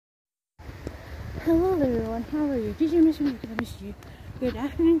Hello everyone, how are you? Did you miss me? I missed you. Good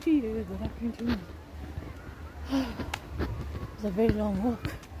afternoon to you, good afternoon to me. It's a very long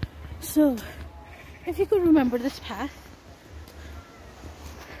walk. So, if you could remember this path,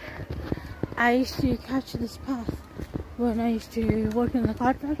 I used to catch this path when I used to work in the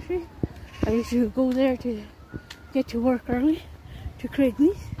card factory. I used to go there to get to work early to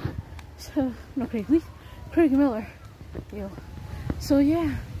Craigmiller. So, not Craigmiller, Craigmiller. So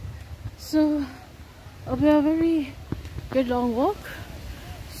yeah, so it'll be a very good long walk.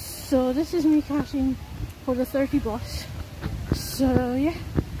 So this is me catching for the 30 bus. So yeah,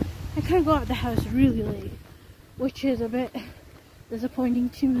 I kind of got out of the house really late, which is a bit disappointing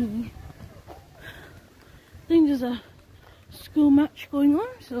to me. I think there's a school match going on,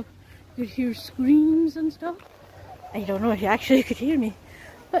 so you could hear screams and stuff. I don't know if you actually could hear me,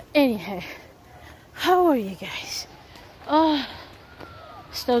 but anyhow, how are you guys?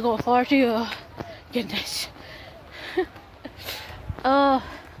 Still got far to go. Goodness.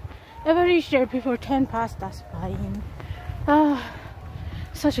 If I reached there before 10 past, that's fine.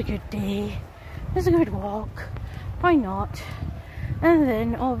 Such a good day. It's a good walk. Why not? And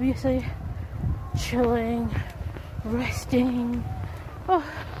then obviously chilling, resting. A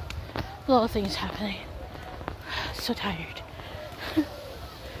lot of things happening. So tired.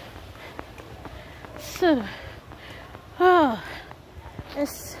 So,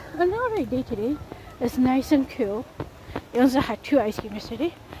 it's an alright day today. It's nice and cool. I also had 2 ice cream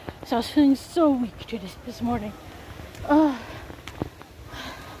yesterday, so I was feeling so weak this morning. But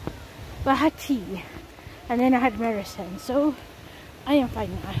I had tea, and then I had medicine, so I am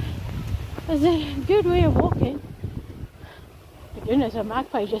fine now. It's a good way of walking. My goodness, a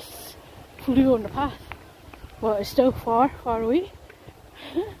magpie just flew on the path. Well, it's still far away.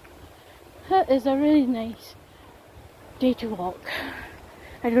 That is a really nice day to walk.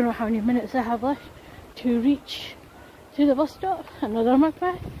 I don't know how many minutes I have left to reach to the bus stop. Another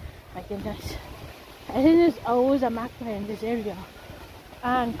magpie. My goodness. I think there's always a magpie in this area.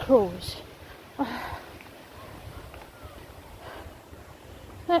 And crows.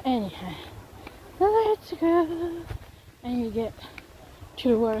 But anyhow, let's go. And you get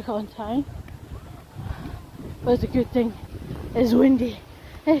to work on time. But the good thing is windy.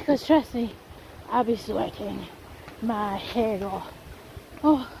 Because trust me, I'll be sweating my head off.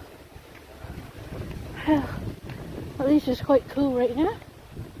 Well, at least it's quite cool right now.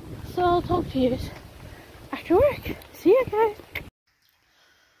 So I'll talk to you after work. See you guys.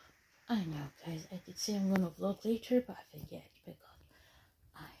 I know guys, I did say I'm gonna vlog later, but I forget because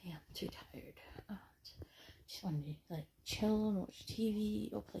I am too tired. Just want to like chill and watch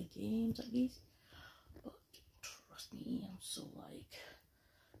TV or play games at least. But trust me, I'm so like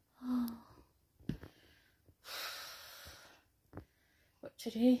But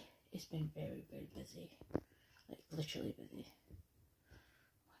today it's been very busy. Like literally busy. My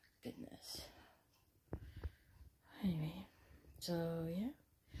goodness. Anyway, so yeah,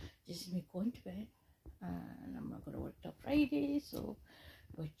 this is me going to bed, and I'm not gonna work till Friday, so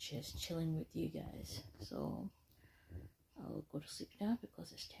we're just chilling with you guys. So I'll go to sleep now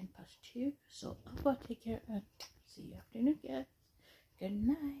because it's 10 past 2. So I'll go take care and see you afternoon, guys. Good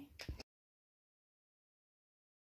night.